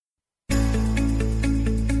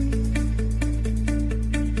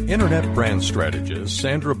Internet brand strategist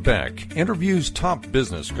Sandra Beck interviews top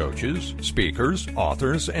business coaches, speakers,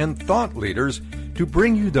 authors, and thought leaders to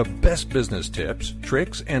bring you the best business tips,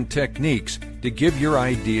 tricks, and techniques to give your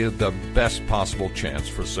idea the best possible chance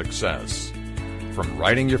for success. From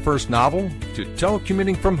writing your first novel, to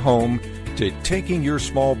telecommuting from home, to taking your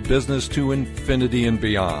small business to infinity and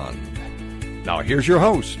beyond. Now here's your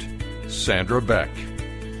host, Sandra Beck.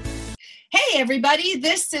 Hey everybody,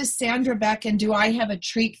 this is Sandra Beck, and do I have a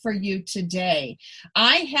treat for you today?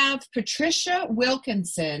 I have Patricia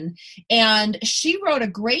Wilkinson, and she wrote a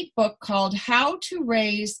great book called How to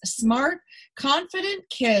Raise Smart, Confident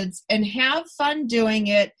Kids and Have Fun Doing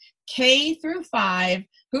It, K through 5.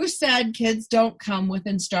 Who said kids don't come with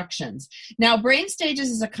instructions? Now, Brain Stages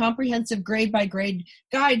is a comprehensive grade-by-grade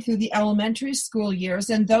guide through the elementary school years,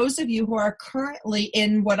 and those of you who are currently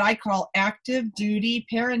in what I call active duty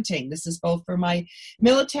parenting, this is both for my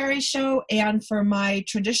military show and for my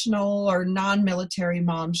traditional or non-military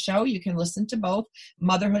mom show. You can listen to both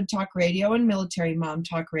Motherhood Talk Radio and Military Mom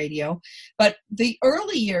Talk Radio. But the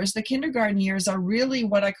early years, the kindergarten years, are really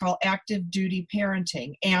what I call active duty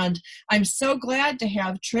parenting, and I'm so glad to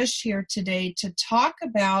have Trish here today to talk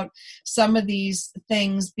about some of these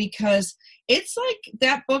things, because it's like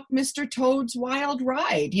that book, Mr. Toad's Wild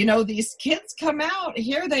Ride. You know, these kids come out,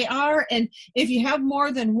 here they are, and if you have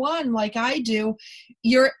more than one like I do,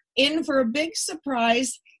 you're in for a big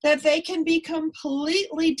surprise that they can be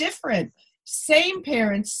completely different. Same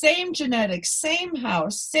parents, same genetics, same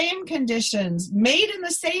house, same conditions, made in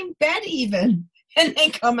the same bed even. And they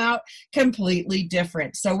come out completely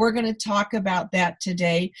different. So we're going to talk about that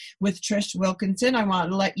today with Trish Wilkinson. I want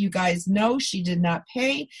to let you guys know she did not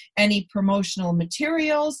pay any promotional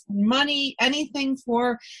materials, money, anything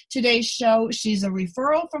for today's show. She's a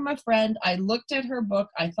referral from a friend. I looked at her book.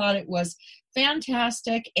 I thought it was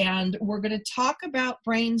fantastic. And we're going to talk about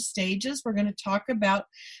brain stages. We're going to talk about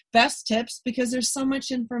best tips, because there's so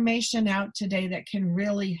much information out today that can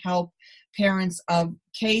really help parents of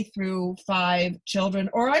K through 5 children,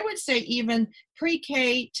 or I would say even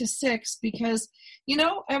pre-K to 6, because, you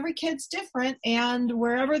know, every kid's different, and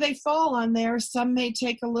wherever they fall on there, some may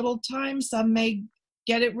take a little time, some may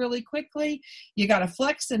get it really quickly. You got to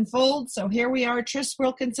flex and fold. So here we are. Trish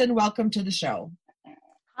Wilkinson, welcome to the show.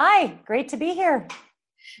 Hi, great to be here.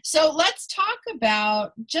 So let's talk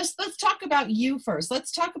about you first.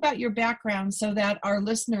 Let's talk about your background so that our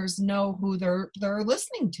listeners know who they're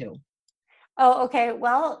listening to. Oh, okay.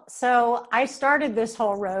 Well, so I started this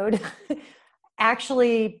whole road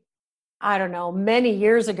actually, I don't know, many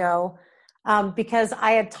years ago, because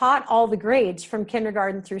I had taught all the grades from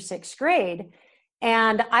kindergarten through 6th grade.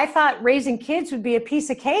 And I thought raising kids would be a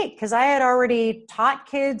piece of cake, because I had already taught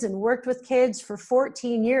kids and worked with kids for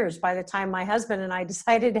 14 years by the time my husband and I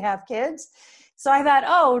decided to have kids. So I thought,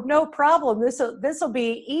 oh, no problem. This'll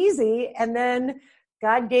be easy. And then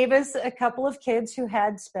God gave us a couple of kids who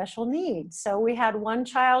had special needs. So we had one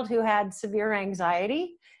child who had severe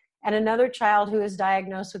anxiety and another child who was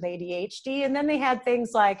diagnosed with ADHD. And then they had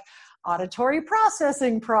things like auditory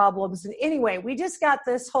processing problems. And anyway, we just got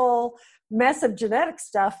this whole mess of genetic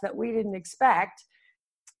stuff that we didn't expect.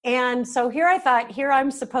 And so here I thought, here I'm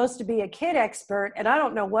supposed to be a kid expert, and I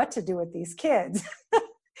don't know what to do with these kids.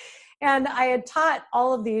 And I had taught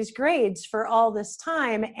all of these grades for all this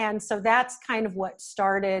time. And so that's kind of what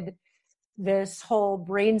started this whole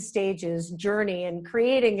Brain Stages journey and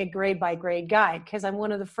creating a grade by grade guide, because I'm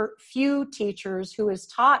one of the few teachers who has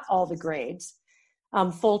taught all the grades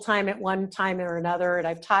full time at one time or another. And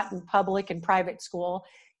I've taught in public and private school.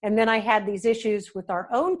 And then I had these issues with our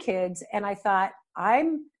own kids, and I thought,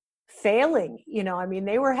 I'm failing. You know, I mean,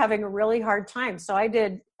 they were having a really hard time. So I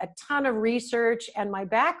did a ton of research, and my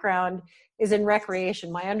background is in recreation.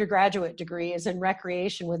 My undergraduate degree is in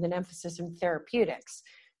recreation with an emphasis in therapeutics.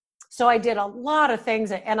 So I did a lot of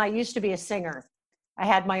things, and I used to be a singer. I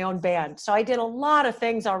had my own band. So I did a lot of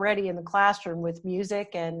things already in the classroom with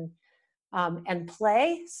music and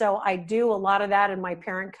play. So I do a lot of that in my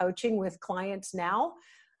parent coaching with clients now.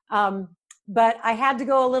 But I had to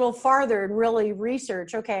go a little farther and really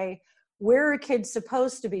research, okay, where are kids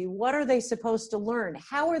supposed to be? What are they supposed to learn?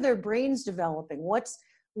 How are their brains developing?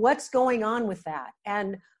 What's going on with that?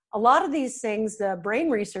 And a lot of these things, the brain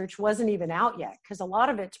research wasn't even out yet, because a lot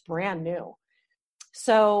of it's brand new.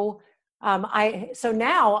 So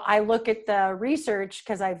now I look at the research,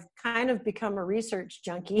 because I've kind of become a research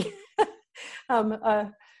junkie.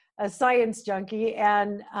 A science junkie,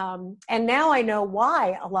 and now I know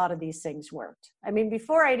why a lot of these things worked. I mean,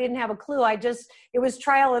 before I didn't have a clue. It was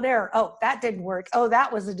trial and error. Oh, that didn't work. Oh,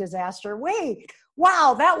 that was a disaster. Wait,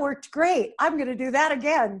 wow, that worked great. I'm going to do that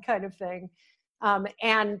again, kind of thing.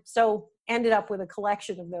 And so ended up with a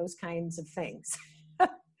collection of those kinds of things.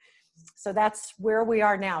 So that's where we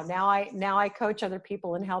are now. Now I coach other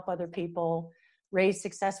people and help other people raise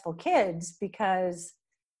successful kids because,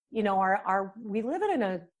 you know, we live in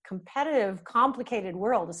a competitive, complicated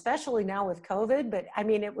world, especially now with COVID. But I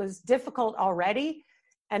mean, it was difficult already,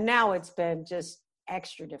 and now it's been just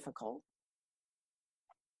extra difficult.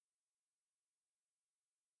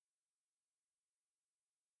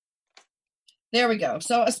 There we go.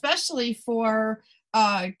 So especially for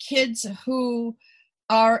kids who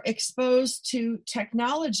are exposed to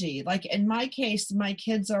technology, like in my case, my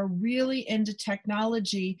kids are really into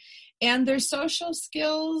technology and their social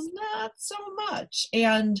skills, not so much.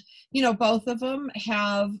 And, you know, both of them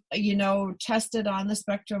have, you know, tested on the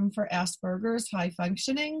spectrum for Asperger's, high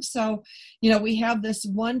functioning. So, you know, we have this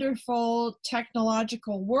wonderful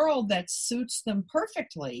technological world that suits them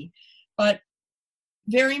perfectly, but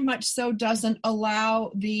very much so doesn't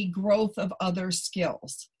allow the growth of other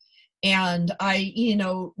skills. And I, you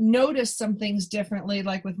know, noticed some things differently.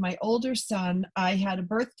 Like with my older son, I had a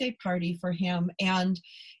birthday party for him. And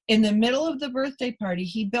in the middle of the birthday party,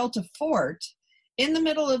 he built a fort in the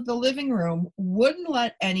middle of the living room, wouldn't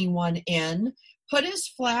let anyone in, put his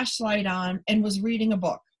flashlight on, and was reading a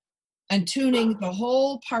book and tuning the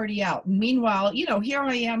whole party out. And meanwhile, you know, here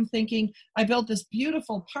I am thinking, I built this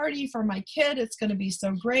beautiful party for my kid. It's going to be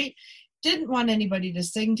so great. Didn't want anybody to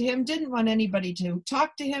sing to him. Didn't want anybody to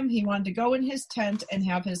talk to him. He wanted to go in his tent and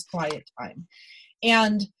have his quiet time.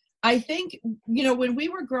 And I think, you know, when we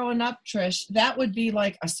were growing up, Trish, that would be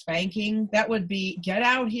like a spanking. That would be get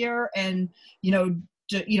out here and, you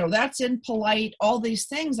know, that's impolite, all these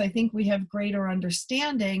things. I think we have greater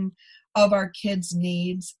understanding of our kids'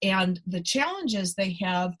 needs and the challenges they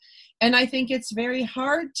have. And I think it's very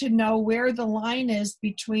hard to know where the line is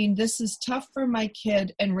between this is tough for my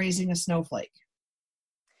kid and raising a snowflake.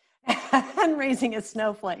 And raising a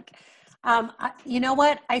snowflake. You know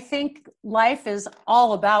what? I think life is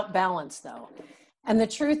all about balance, though. And the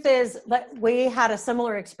truth is that we had a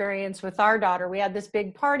similar experience with our daughter. We had this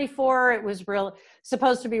big party for her. It was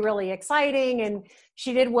supposed to be really exciting. And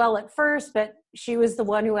she did well at first, but she was the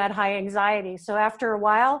one who had high anxiety. So after a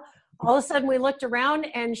while, all of a sudden we looked around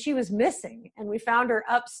and she was missing. And we found her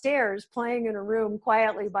upstairs playing in a room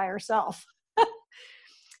quietly by herself.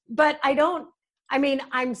 But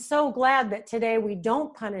I'm so glad that today we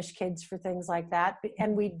don't punish kids for things like that.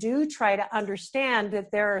 And we do try to understand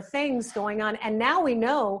that there are things going on. And now we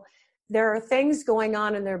know there are things going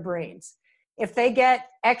on in their brains. If they get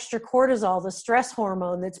extra cortisol, the stress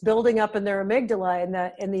hormone that's building up in their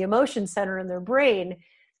amygdala in the emotion center in their brain,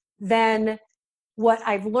 then what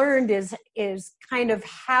I've learned is kind of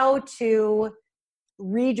how to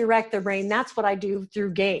redirect their brain. That's what I do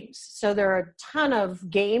through games. So there are a ton of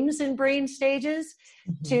games in brain stages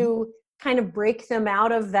to kind of break them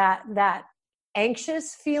out of that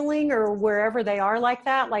anxious feeling or wherever they are like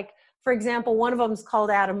that. Like, for example, one of them is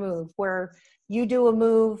called Add a Move, where you do a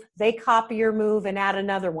move, they copy your move and add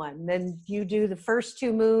another one. Then you do the first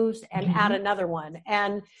two moves and add another one.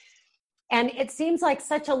 And it seems like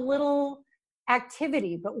such a little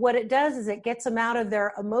activity, but what it does is it gets them out of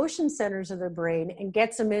their emotion centers of their brain and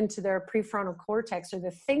gets them into their prefrontal cortex or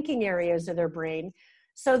the thinking areas of their brain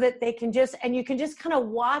so that they can you can just kind of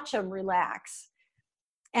watch them relax.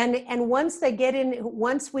 And once they get in,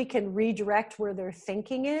 once we can redirect where their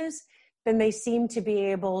thinking is, then they seem to be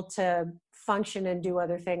able to function and do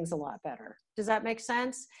other things a lot better. Does that make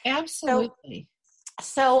sense? Absolutely.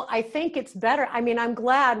 So I think it's better. I mean, I'm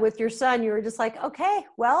glad with your son, you were just like, okay,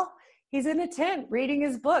 well, he's in a tent reading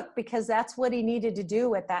his book because that's what he needed to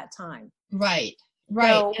do at that time. Right.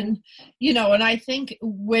 So, and, you know, and I think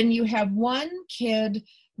when you have one kid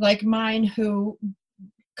like mine who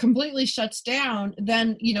completely shuts down,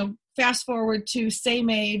 then, you know, fast forward to same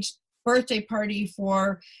age birthday party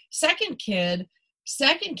for second kid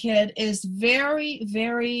is very,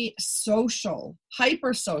 very social,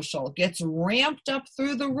 hyper social, gets ramped up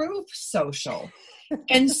through the roof social.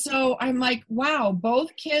 And so I'm like, wow,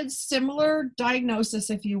 both kids, similar diagnosis,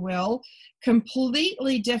 if you will,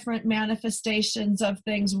 completely different manifestations of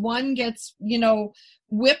things. One gets, you know,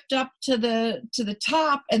 whipped up to the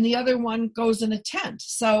top and the other one goes in a tent.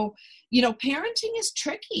 So, you know, parenting is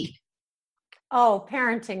tricky. Oh,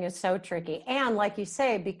 parenting is so tricky. And like you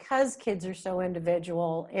say, because kids are so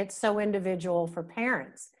individual, it's so individual for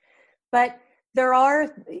parents. But there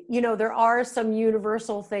are some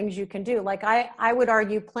universal things you can do. Like I would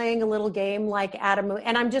argue playing a little game like Add a Move,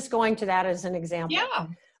 and I'm just going to that as an example. Yeah.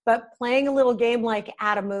 But playing a little game like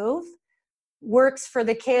Add a Move works for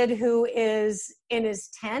the kid who is in his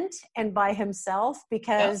tent and by himself,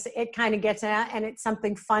 because it kind of gets out and it's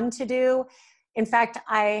something fun to do. In fact,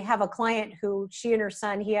 I have a client who, she and her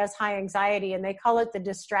son, he has high anxiety, and they call it the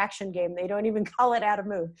distraction game. They don't even call it how to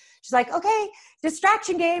move. She's like, okay,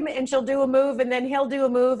 distraction game. And she'll do a move, and then he'll do a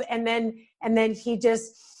move. And then he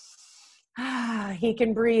just, he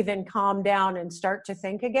can breathe and calm down and start to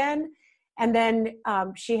think again. And then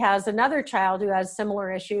she has another child who has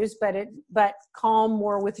similar issues, but calm,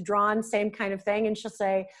 more withdrawn, same kind of thing. And she'll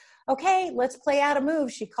say, okay, let's play out a move.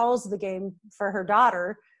 She calls the game for her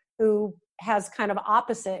daughter, who has kind of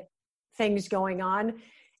opposite things going on.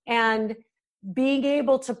 And being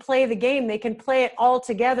able to play the game, they can play it all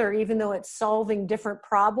together, even though it's solving different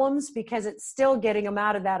problems, because it's still getting them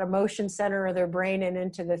out of that emotion center of their brain and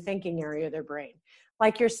into the thinking area of their brain.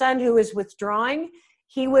 Like your son who is withdrawing,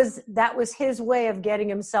 that was his way of getting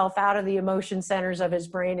himself out of the emotion centers of his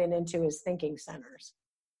brain and into his thinking centers.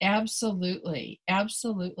 Absolutely.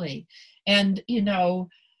 Absolutely. And, you know,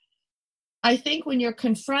 I think when you're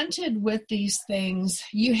confronted with these things,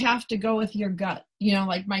 you have to go with your gut. You know,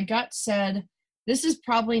 like my gut said, this is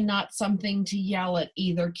probably not something to yell at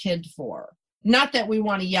either kid for. Not that we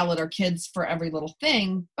want to yell at our kids for every little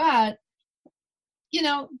thing, but, you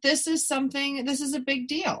know, this is a big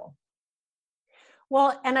deal.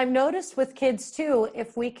 Well, and I've noticed with kids too,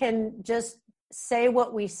 if we can just say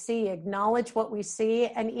what we see, acknowledge what we see,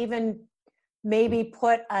 and even maybe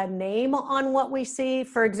put a name on what we see.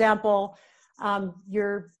 For example,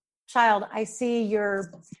 your child, I see you've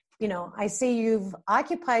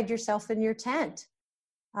occupied yourself in your tent.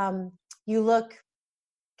 You look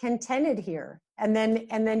contented here. And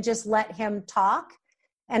then just let him talk,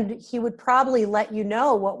 and he would probably let you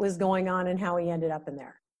know what was going on and how he ended up in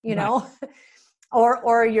there, you know?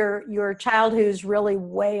 Or your child who's really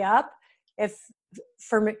way up. If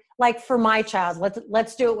for me, like for my child,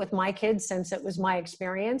 let's do it with my kids, since it was my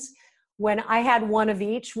experience. When I had one of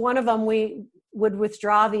each, one of them we would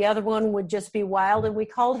withdraw, the other one would just be wild, and we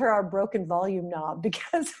called her our broken volume knob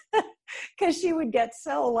because she would get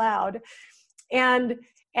so loud. And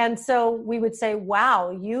so we would say,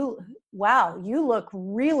 wow, you look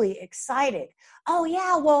really excited. Oh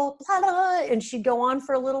yeah, well, blah, blah, blah. And she'd go on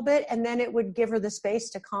for a little bit, and then it would give her the space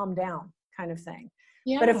to calm down, kind of thing.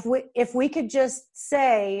 Yeah. But if we could just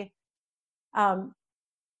say,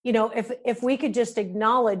 if we could just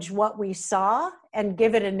acknowledge what we saw and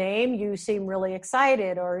give it a name, you seem really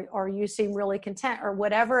excited, or you seem really content, or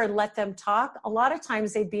whatever, and let them talk, a lot of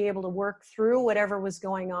times they'd be able to work through whatever was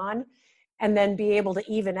going on and then be able to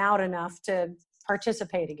even out enough to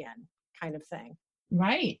participate again, kind of thing.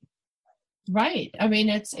 Right. I mean,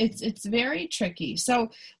 it's very tricky. So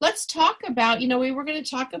let's talk about, we were going to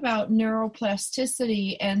talk about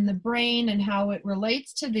neuroplasticity and the brain and how it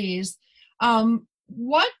relates to these.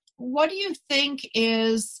 What do you think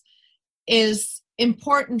is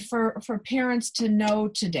important for parents to know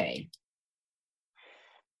today?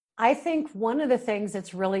 I think one of the things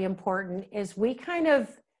that's really important is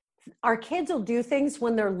our kids will do things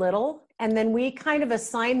when they're little, and then we kind of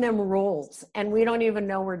assign them roles, and we don't even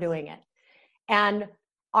know we're doing it. And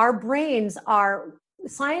our brains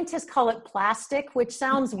scientists call it plastic, which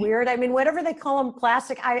sounds weird. I mean, whatever they call them,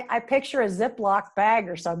 plastic, I picture a Ziploc bag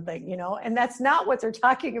or something, and that's not what they're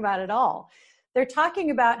talking about at all. They're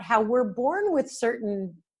talking about how we're born with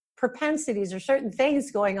certain propensities or certain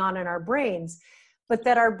things going on in our brains, but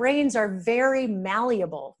that our brains are very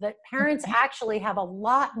malleable, that parents actually have a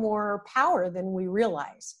lot more power than we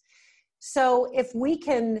realize. So if we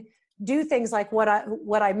can do things like what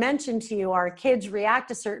I mentioned to you, our kids react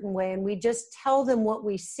a certain way, and we just tell them what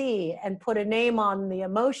we see and put a name on the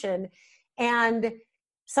emotion. And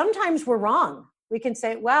sometimes we're wrong. We can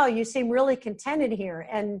say, wow, you seem really contented here.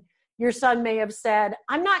 And your son may have said,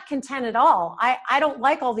 I'm not content at all. I don't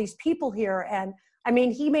like all these people here. And I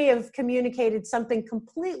mean, he may have communicated something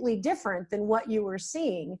completely different than what you were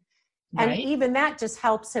seeing. Right. And even that just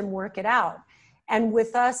helps him work it out. And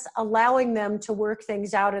with us allowing them to work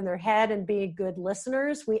things out in their head and be good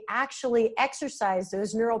listeners, we actually exercise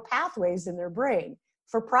those neural pathways in their brain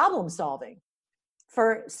for problem solving.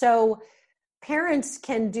 So parents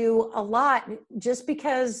can do a lot just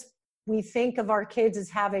because we think of our kids as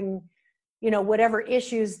having, whatever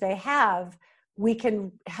issues they have. We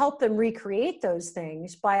can help them recreate those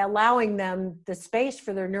things by allowing them the space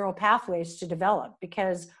for their neural pathways to develop,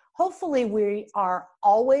 because hopefully we are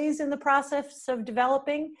always in the process of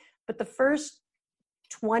developing, but the first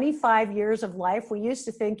 25 years of life, we used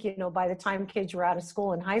to think, by the time kids were out of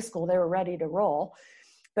school in high school, they were ready to roll.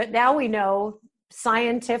 But now we know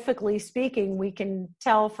scientifically speaking, we can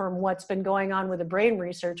tell from what's been going on with the brain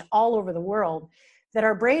research all over the world that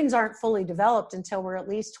our brains aren't fully developed until we're at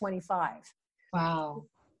least 25. Wow.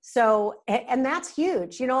 So, and that's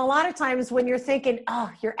huge. You know, a lot of times when you're thinking,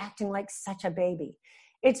 oh, you're acting like such a baby,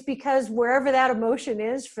 it's because wherever that emotion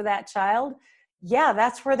is for that child, yeah,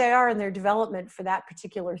 that's where they are in their development for that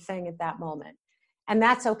particular thing at that moment. And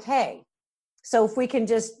that's okay. So if we can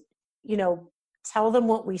just, you know, tell them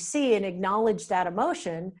what we see and acknowledge that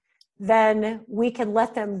emotion, then we can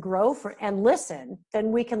let them grow and listen,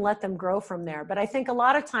 then we can let them grow from there. But I think a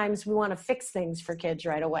lot of times we want to fix things for kids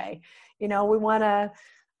right away. You know, we want to,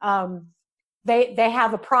 they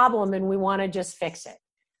have a problem and we want to just fix it.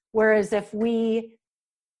 Whereas if we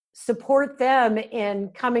support them in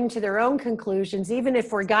coming to their own conclusions, even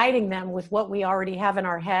if we're guiding them with what we already have in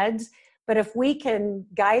our heads, but if we can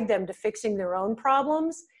guide them to fixing their own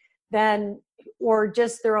problems, then, or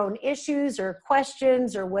just their own issues or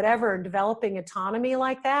questions or whatever, and developing autonomy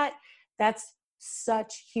like that, that's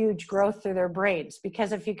such huge growth through their brains.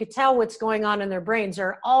 Because if you could tell what's going on in their brains, there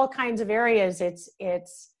are all kinds of areas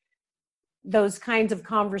it's those kinds of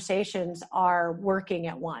conversations are working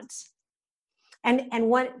at once. And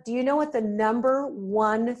what, do you know what the number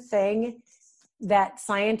one thing that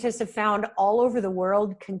scientists have found all over the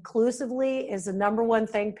world conclusively is the number one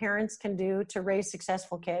thing parents can do to raise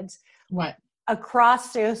successful kids? What?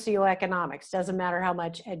 Across socioeconomics. Doesn't matter how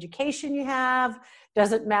much education you have,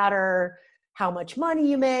 doesn't matter how much money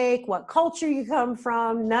you make, what culture you come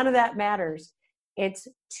from, none of that matters. It's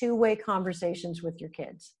two-way conversations with your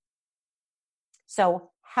kids. So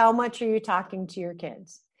how much are you talking to your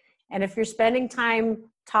kids? And if you're spending time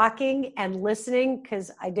talking and listening, because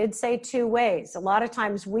I did say two ways. A lot of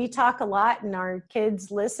times we talk a lot and our kids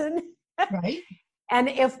listen. Right. And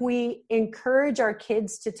if we encourage our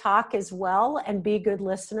kids to talk as well and be good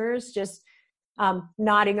listeners, just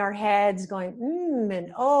nodding our heads, going,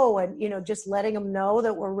 and oh, and, you know, just letting them know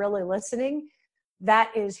that we're really listening,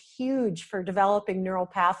 that is huge for developing neural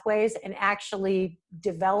pathways and actually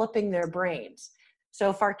developing their brains. So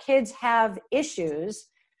if our kids have issues,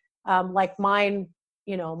 like mine,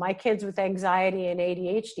 you know, my kids with anxiety and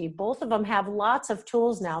ADHD, both of them have lots of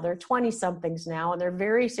tools now. They're 20-somethings now, and they're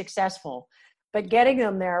very successful. But getting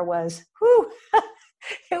them there was,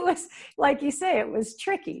 it was, like you say, it was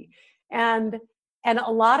tricky. And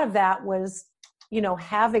a lot of that was, you know,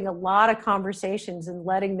 having a lot of conversations and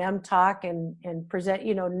letting them talk and present,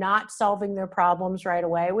 you know, not solving their problems right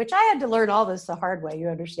away, which I had to learn all this the hard way, you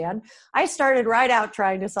understand. I started right out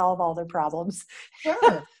trying to solve all their problems.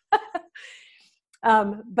 Sure.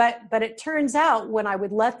 But it turns out when I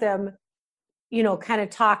would let them, you know, kind of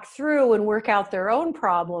talk through and work out their own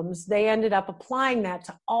problems, they ended up applying that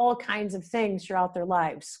to all kinds of things throughout their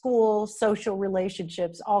lives, school, social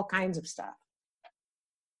relationships, all kinds of stuff.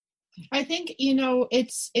 I think, you know,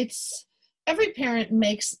 it's every parent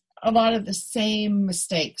makes a lot of the same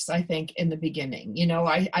mistakes, I think, in the beginning. You know,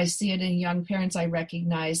 I see it in young parents. I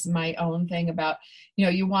recognize my own thing about, you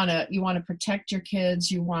know, you want to protect your kids.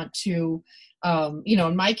 You want to, you know,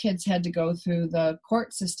 and my kids had to go through the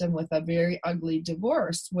court system with a very ugly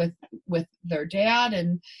divorce with their dad,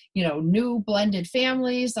 and, you know, new blended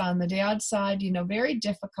families on the dad's side, you know, very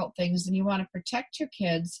difficult things, and you want to protect your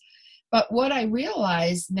kids. But what I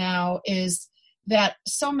realize now is that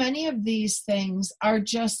so many of these things are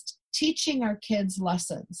just teaching our kids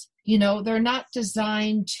lessons. You know, they're not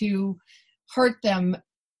designed to hurt them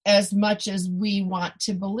as much as we want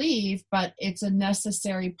to believe, but it's a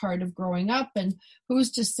necessary part of growing up. And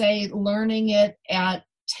who's to say learning it at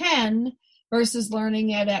 10 versus learning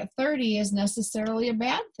it at 30 is necessarily a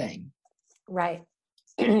bad thing? Right.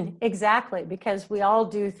 Exactly. Because we all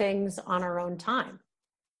do things on our own time.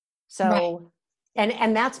 So, right.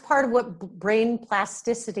 And that's part of what brain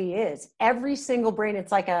plasticity is. Every single brain,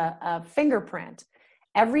 it's like a fingerprint.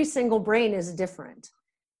 Every single brain is different.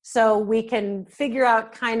 So we can figure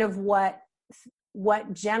out kind of what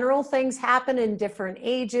general things happen in different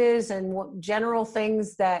ages and what general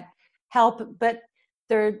things that help, but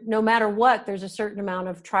no matter what, there's a certain amount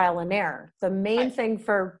of trial and error. The main thing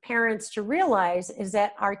for parents to realize is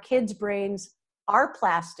that our kids' brains are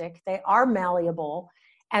plastic, they are malleable,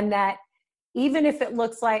 and that even if it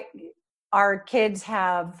looks like our kids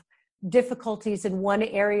have difficulties in one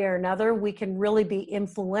area or another, we can really be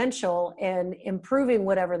influential in improving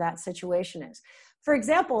whatever that situation is. For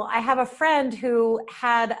example, I have a friend who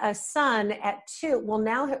had a son at 2. Well,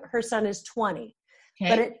 now her son is 20. Okay.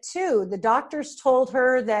 But at 2, the doctors told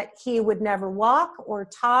her that he would never walk or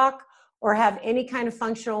talk or have any kind of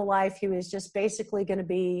functional life. He was just basically going to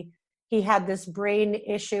be, he had this brain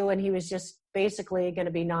issue and he was just basically going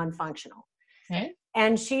to be non-functional. Okay.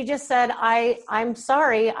 And she just said, I'm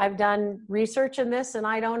sorry, I've done research in this and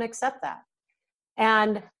I don't accept that.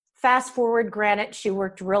 And fast forward, granted, she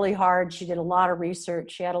worked really hard. She did a lot of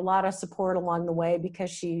research. She had a lot of support along the way because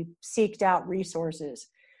she seeked out resources.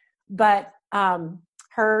 But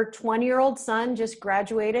her 20-year-old son just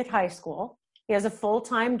graduated high school. He has a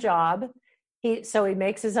full-time job. So he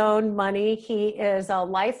makes his own money. He is a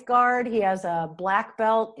lifeguard. He has a black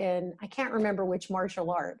belt in, I can't remember which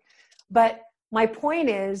martial art. But my point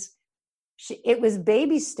is, it was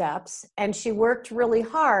baby steps, and she worked really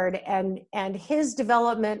hard, and his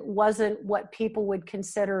development wasn't what people would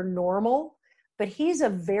consider normal, but he's a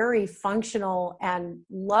very functional and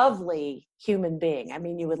lovely human being. I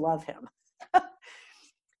mean, you would love him.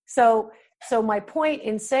 So my point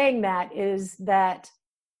in saying that is that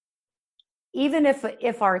even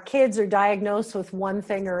if our kids are diagnosed with one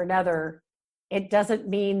thing or another, it doesn't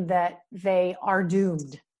mean that they are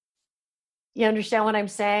doomed. You understand what I'm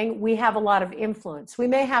saying? We have a lot of influence. We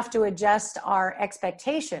may have to adjust our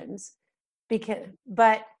expectations,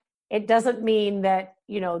 but it doesn't mean that,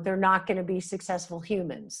 they're not going to be successful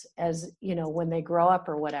humans when they grow up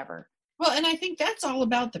or whatever. Well, and I think that's all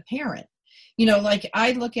about the parent. Like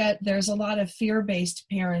I look at, there's a lot of fear-based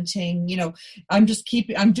parenting, I'm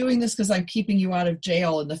doing this because I'm keeping you out of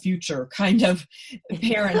jail in the future kind of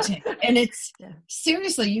parenting. And it's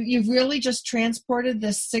seriously, you've really just transported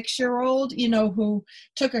this 6-year-old, who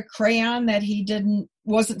took a crayon that he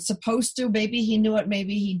wasn't supposed to. Maybe he knew it,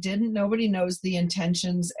 maybe he didn't. Nobody knows the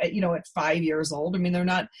intentions at 5 years old. I mean, they're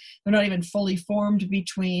not even fully formed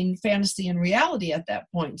between fantasy and reality at that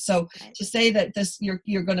point. So to say that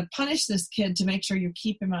you're going to punish this kid to make sure you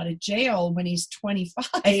keep him out of jail when he's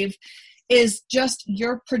 25 is just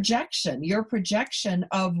your projection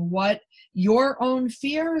of what your own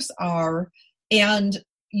fears are and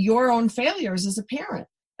your own failures as a parent.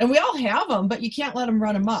 And we all have them, but you can't let them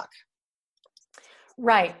run amok.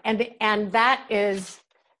 Right. And that is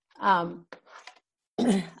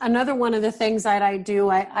another one of the things that I do.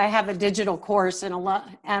 I have a digital course and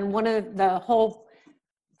one of the whole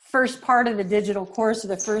first part of the digital course, or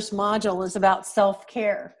the first module, is about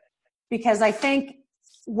self-care. Because I think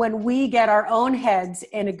when we get our own heads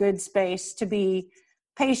in a good space to be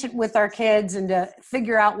patient with our kids and to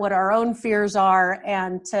figure out what our own fears are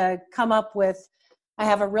and to come up with, I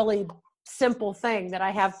have a really simple thing that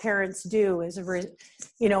I have parents do is,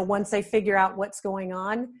 once they figure out what's going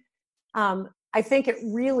on, I think it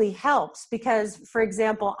really helps because, for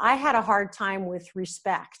example, I had a hard time with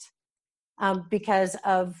respect because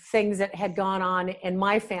of things that had gone on in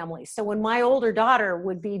my family. So when my older daughter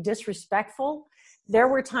would be disrespectful, there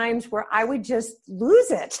were times where I would just lose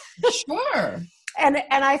it. Sure. And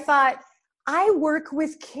I thought, I work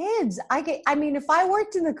with kids. If I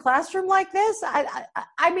worked in the classroom like this,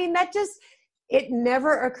 it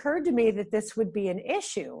never occurred to me that this would be an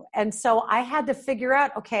issue. And so I had to figure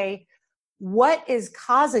out, okay, what is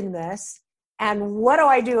causing this and what do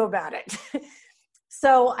I do about it?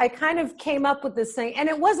 So I kind of came up with this thing, and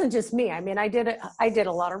it wasn't just me. I mean, I did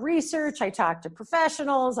a lot of research. I talked to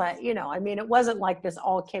professionals. It wasn't like this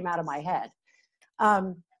all came out of my head.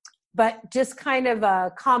 But just kind of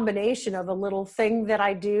a combination of a little thing that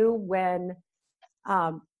I do when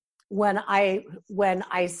I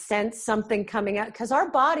sense something coming out, because our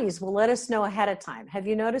bodies will let us know ahead of time. Have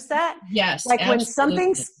you noticed that? Yes. Like absolutely. When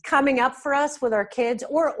something's coming up for us with our kids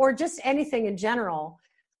or just anything in general,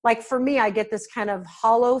 like for me, I get this kind of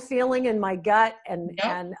hollow feeling in my gut and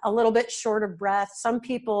a little bit short of breath. Some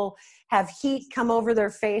people have heat come over their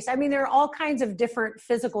face. I mean, there are all kinds of different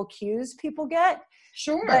physical cues people get.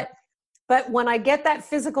 Sure. But when I get that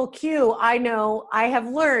physical cue, I know I have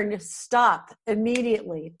learned, stop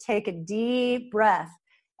immediately, take a deep breath.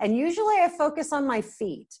 And usually I focus on my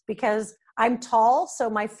feet because I'm tall. So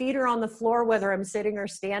my feet are on the floor, whether I'm sitting or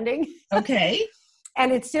standing. Okay.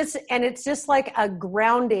 And it's just like a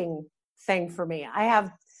grounding thing for me. I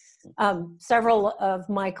have several of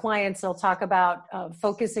my clients, they'll talk about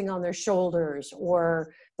focusing on their shoulders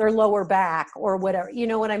or their lower back or whatever. You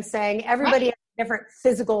know what I'm saying? Everybody has a different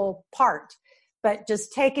physical part, but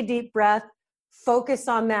just take a deep breath, focus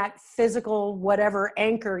on that physical, whatever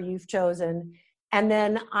anchor you've chosen. And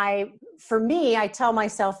then I tell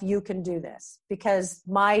myself, you can do this, because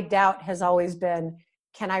my doubt has always been,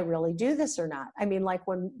 can I really do this or not? I mean, like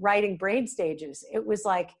when writing Brain Stages, it was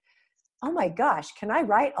like, oh my gosh, can I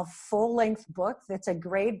write a full-length book that's a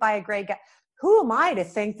grade by a grade guy? Who am I to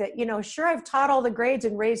think that, sure, I've taught all the grades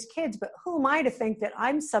and raised kids, but who am I to think that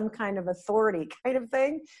I'm some kind of authority kind of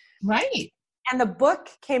thing? Right. And the book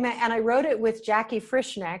came out, and I wrote it with Jackie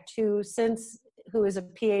Frischknecht, who is a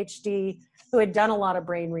PhD, who had done a lot of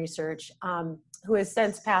brain research, who has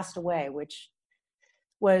since passed away, which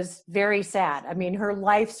was very sad. I mean, her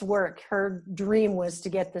life's work, her dream was to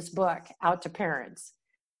get this book out to parents.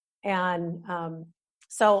 And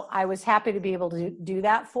so I was happy to be able to do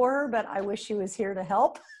that for her, but I wish she was here to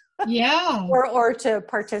help. Yeah. or to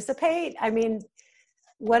participate. I mean,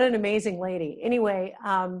 what an amazing lady. Anyway,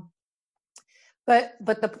 but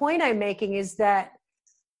the point I'm making is that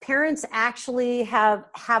parents actually have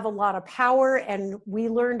a lot of power, and we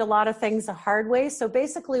learned a lot of things the hard way. So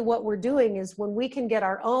basically what we're doing is when we can get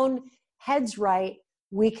our own heads right,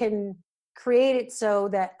 we can create it so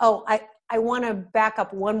that, I want to back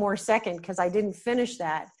up one more second because I didn't finish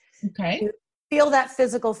that. Okay. You feel that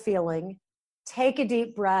physical feeling, take a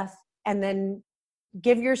deep breath, and then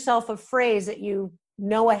give yourself a phrase that you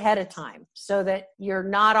know ahead of time so that you're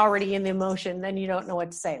not already in the emotion, then you don't know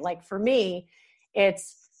what to say. Like for me,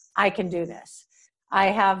 it's, I can do this. I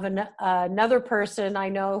have another person I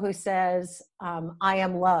know who says, I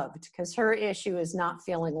am loved, because her issue is not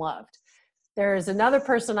feeling loved. There's another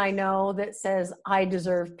person I know that says, I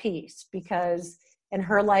deserve peace, because in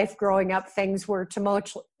her life growing up, things were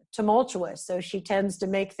tumultuous. So she tends to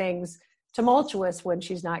make things tumultuous when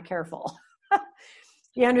she's not careful.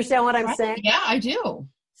 You understand what I'm saying? Yeah, I do.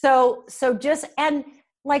 So just, and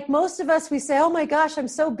like most of us, we say, oh my gosh, I'm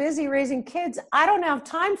so busy raising kids. I don't have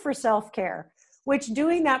time for self-care, which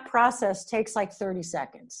doing that process takes like 30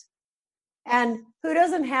 seconds. And who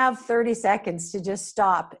doesn't have 30 seconds to just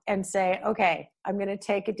stop and say, okay, I'm going to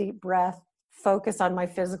take a deep breath, focus on my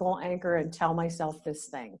physical anchor, and tell myself this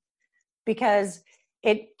thing, because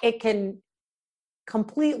it can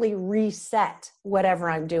completely reset whatever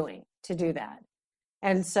I'm doing to do that.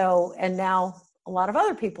 And now a lot of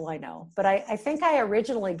other people I know, but I think I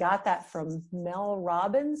originally got that from Mel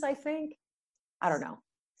Robbins, I don't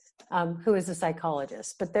know, who is a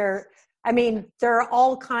psychologist, but there are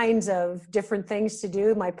all kinds of different things to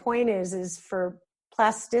do. My point is for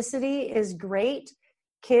plasticity is great.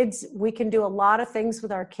 Kids, we can do a lot of things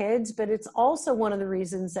with our kids, but it's also one of the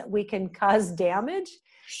reasons that we can cause damage.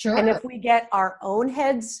 Sure. And if we get our own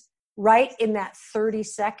heads right in that 30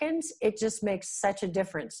 seconds, it just makes such a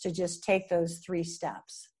difference to just take those 3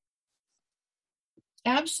 steps.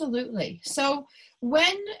 Absolutely. So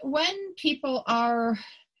when people are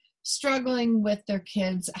struggling with their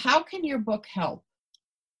kids, how can your book help?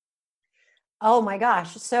 Oh my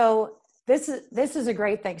gosh. So this is a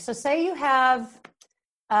great thing. So say you have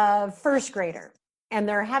a first grader and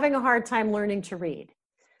they're having a hard time learning to read.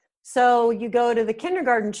 So you go to the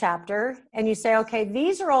kindergarten chapter and you say, okay,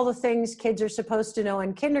 these are all the things kids are supposed to know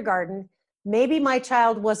in kindergarten. Maybe my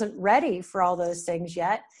child wasn't ready for all those things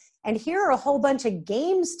yet. And here are a whole bunch of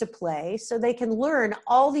games to play so they can learn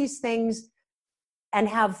all these things and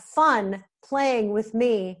have fun playing with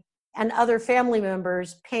me and other family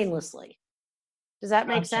members painlessly. Does that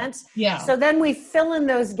make sense? Yeah. So then we fill in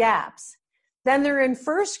those gaps. Then they're in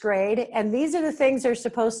first grade and these are the things they're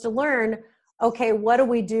supposed to learn. Okay, what do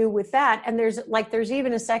we do with that? And there's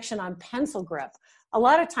even a section on pencil grip. A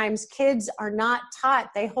lot of times kids are not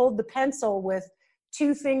taught. They hold the pencil with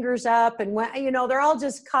 2 fingers up and they're all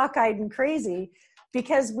just cockeyed and crazy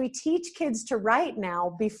because we teach kids to write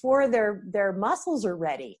now before their muscles are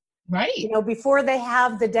ready. Right. Before they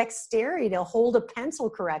have the dexterity to hold a pencil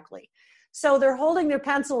correctly. So they're holding their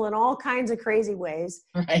pencil in all kinds of crazy ways.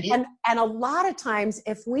 Right. And a lot of times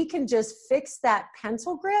if we can just fix that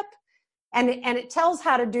pencil grip, and it tells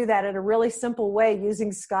how to do that in a really simple way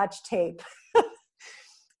using Scotch tape.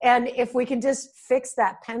 And if we can just fix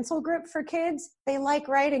that pencil grip for kids, they like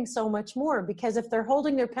writing so much more, because if they're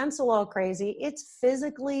holding their pencil all crazy, it's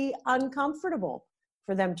physically uncomfortable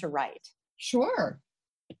for them to write. Sure.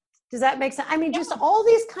 Does that make sense? I mean, just all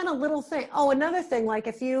these kind of little things. Oh, another thing, like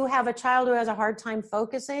if you have a child who has a hard time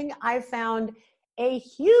focusing, I've found a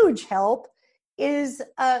huge help is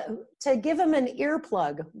to give them an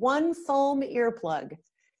earplug, one foam earplug,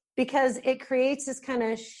 because it creates this kind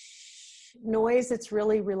of noise that's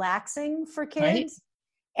really relaxing for kids.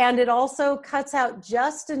 Right. And it also cuts out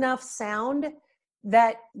just enough sound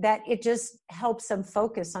that it just helps them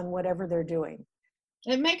focus on whatever they're doing.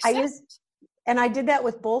 It makes sense. And I did that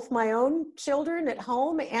with both my own children at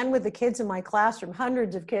home and with the kids in my classroom,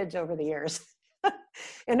 hundreds of kids over the years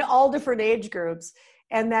in all different age groups.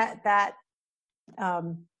 And that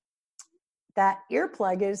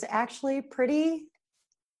earplug is actually pretty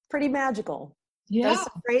magical. Yeah. Does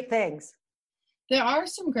some great things. There are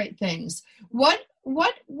some great things. What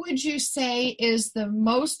what would you say is the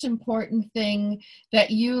most important thing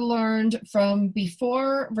that you learned from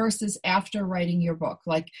before versus after writing your book?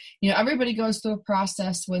 Like, everybody goes through a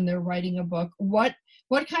process when they're writing a book. What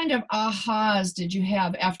kind of ahas did you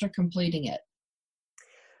have after completing it?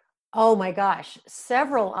 Oh my gosh,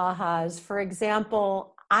 several ahas. For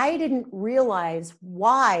example, I didn't realize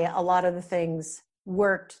why a lot of the things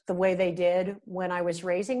worked the way they did when I was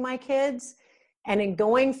raising my kids. And in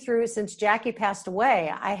going through, since Jackie passed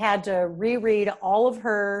away, I had to reread all of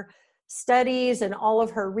her studies and all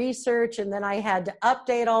of her research. And then I had to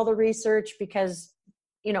update all the research because,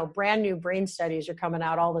 brand new brain studies are coming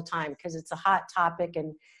out all the time because it's a hot topic.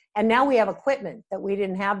 And now we have equipment that we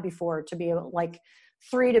didn't have before to be able, like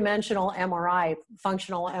three-dimensional MRI,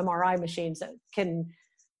 functional MRI machines that can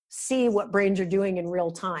see what brains are doing in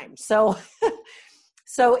real time. So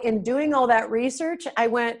in doing all that research, I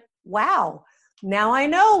went, wow, now I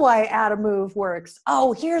know why Adamovve works.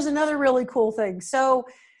 Oh, here's another really cool thing. So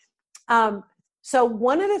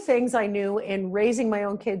one of the things I knew in raising my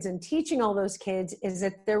own kids and teaching all those kids is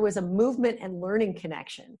that there was a movement and learning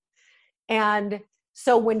connection. And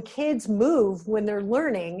so when kids move, when they're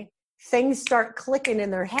learning, things start clicking in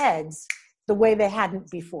their heads the way they hadn't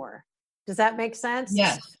before. Does that make sense?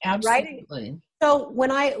 Yes, absolutely. Right? So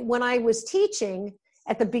when I was teaching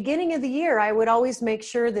at the beginning of the year, I would always make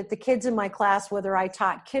sure that the kids in my class, whether I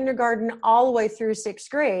taught kindergarten all the way through 6th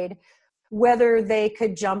grade, whether they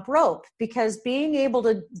could jump rope, because being able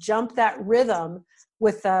to jump that rhythm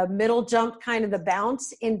with the middle jump, kind of the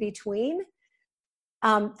bounce in between,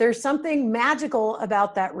 there's something magical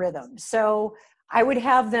about that rhythm. So I would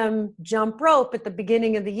have them jump rope at the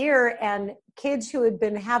beginning of the year, and kids who had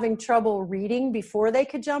been having trouble reading before they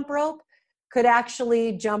could jump rope could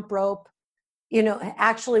actually jump rope.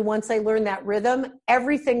 Actually, once they learned that rhythm,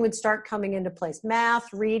 everything would start coming into place.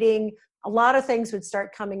 Math, reading, a lot of things would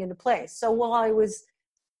start coming into place. So while I was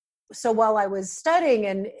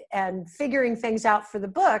studying and figuring things out for the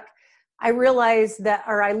book, I learned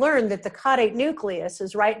that the caudate nucleus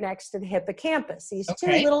is right next to the hippocampus. These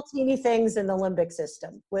two little teeny things in the limbic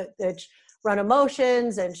system, which run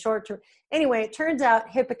emotions and short-term. Anyway, it turns out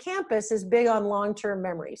hippocampus is big on long-term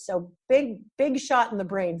memory. So big shot in the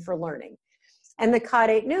brain for learning. And the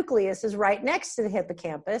caudate nucleus is right next to the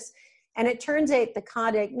hippocampus. And it turns out the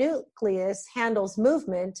caudate nucleus handles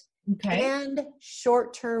movement and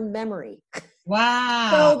short-term memory. Wow.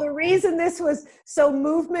 So the reason this was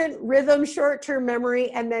movement, rhythm, short-term memory,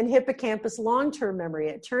 and then hippocampus, long-term memory.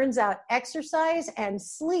 It turns out exercise and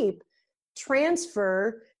sleep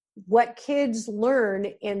transfer what kids learn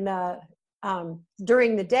in the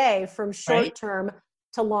during the day from short-term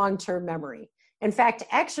to long-term memory. In fact,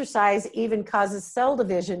 exercise even causes cell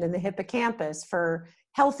division in the hippocampus for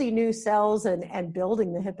healthy new cells and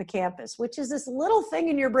building the hippocampus, which is this little thing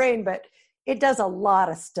in your brain, but it does a lot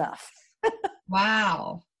of stuff.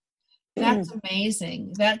 Wow. That's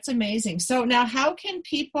amazing. That's amazing. So now how can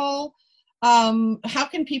people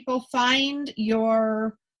find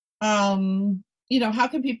your, how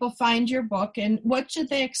can people find your book, and what should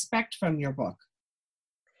they expect from your book?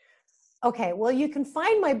 Okay, well, you can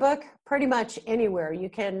find my book pretty much anywhere. You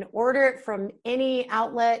can order it from any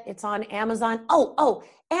outlet. It's on Amazon. Oh,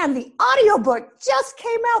 and the audiobook just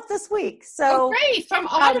came out this week. So great, from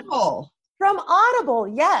Audible. From Audible,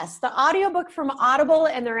 yes. The audiobook from Audible,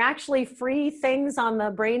 and they're actually free things on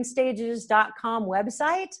the brainstages.com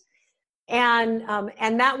website. And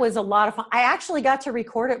that was a lot of fun. I actually got to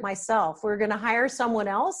record it myself. We were going to hire someone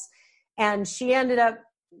else, and she ended up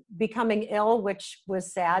becoming ill, which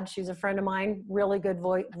was sad. She's a friend of mine, really good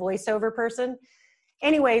voiceover person.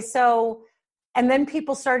 Anyway, and then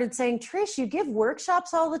people started saying, Trish, you give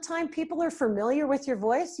workshops all the time. People are familiar with your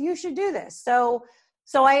voice. You should do this. So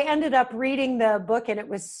I ended up reading the book, and it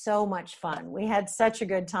was so much fun. We had such a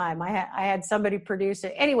good time. I had somebody produce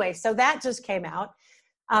it. Anyway, so that just came out.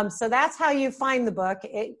 So that's how you find the book.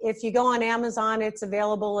 If you go on Amazon, it's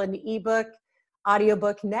available in ebook,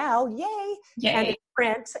 audiobook now, yay. And in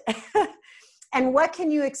print. And what can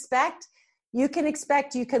you expect? You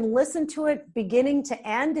can listen to it beginning to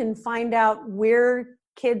end and find out where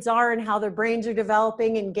kids are and how their brains are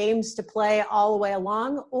developing, and games to play all the way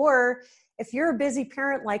along. Or if you're a busy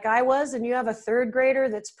parent like I was, and you have a 3rd grader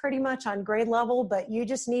that's pretty much on grade level, but you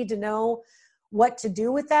just need to know what to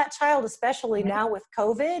do with that child, especially now with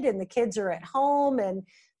COVID and the kids are at home and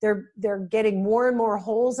they're getting more and more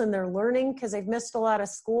holes in their learning because they've missed a lot of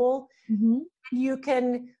school. Mm-hmm. You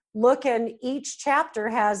can look, and each chapter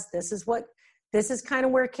has, this is kind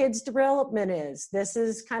of where kids' development is. This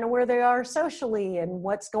is kind of where they are socially and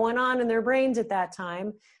what's going on in their brains at that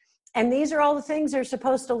time. And these are all the things they're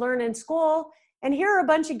supposed to learn in school. And here are a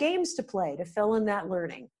bunch of games to play to fill in that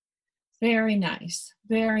learning. Very nice.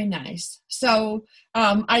 Very nice. So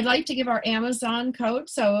I'd like to give our Amazon code.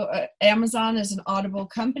 So Amazon is an Audible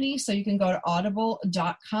company. So you can go to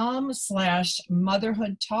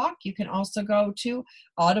audible.com/motherhoodtalk. You can also go to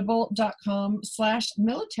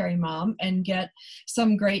audible.com/militarymom and get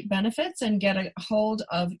some great benefits and get a hold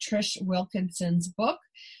of Trish Wilkinson's book.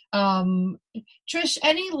 Trish,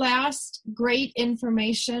 any last great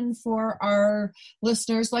information for our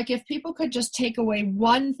listeners? Like if people could just take away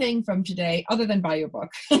one thing from today, other than buy your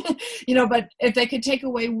book, but if they could take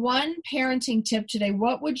away one parenting tip today,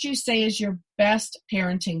 what would you say is your best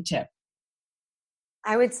parenting tip?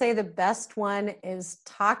 I would say the best one is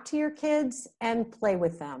talk to your kids and play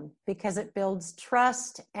with them, because it builds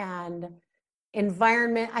trust and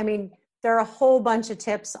environment. I mean, there are a whole bunch of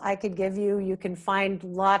tips I could give you. You can find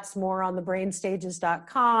lots more on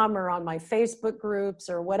thebrainstages.com or on my Facebook groups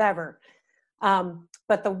or whatever.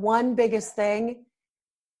 But the one biggest thing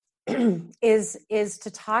is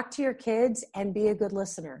to talk to your kids and be a good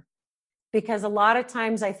listener. Because a lot of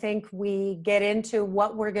times I think we get into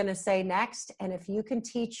what we're going to say next. And if you can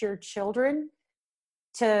teach your children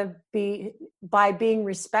by being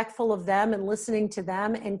respectful of them and listening to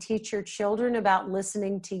them, and teach your children about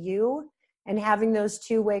listening to you and having those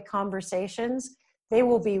two-way conversations, they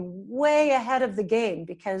will be way ahead of the game,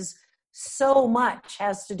 because so much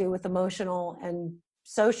has to do with emotional and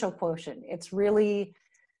social quotient. It's really,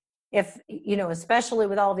 especially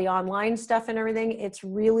with all the online stuff and everything, it's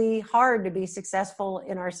really hard to be successful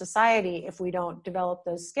in our society if we don't develop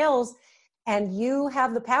those skills. And you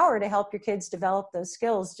have the power to help your kids develop those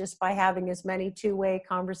skills just by having as many two-way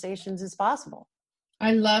conversations as possible.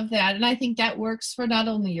 I love that. And I think that works for not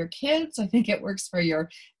only your kids, I think it works for your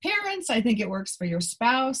parents. I think it works for your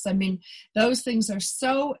spouse. I mean, those things are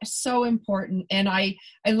so, so important. And I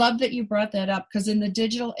love that you brought that up, because in the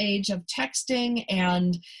digital age of texting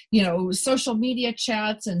and, social media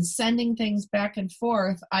chats and sending things back and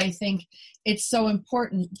forth, I think it's so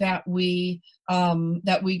important that we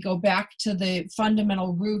go back to the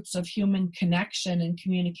fundamental roots of human connection and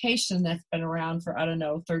communication that's been around for,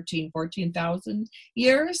 14,000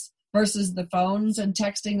 years versus the phones and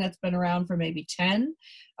texting that's been around for maybe 10.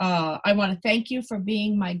 I want to thank you for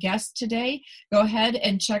being my guest today. Go ahead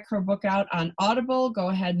and check her book out on Audible. Go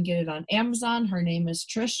ahead and get it on Amazon. Her name is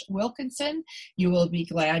Trish Wilkinson. You will be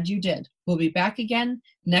glad you did. We'll be back again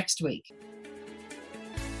next week.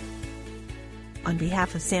 On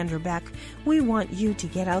behalf of Sandra Beck, we want you to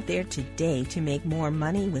get out there today to make more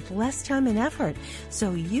money with less time and effort,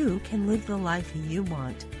 so you can live the life you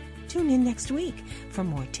want. Tune in next week for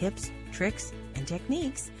more tips, tricks, and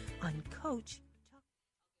techniques on Coach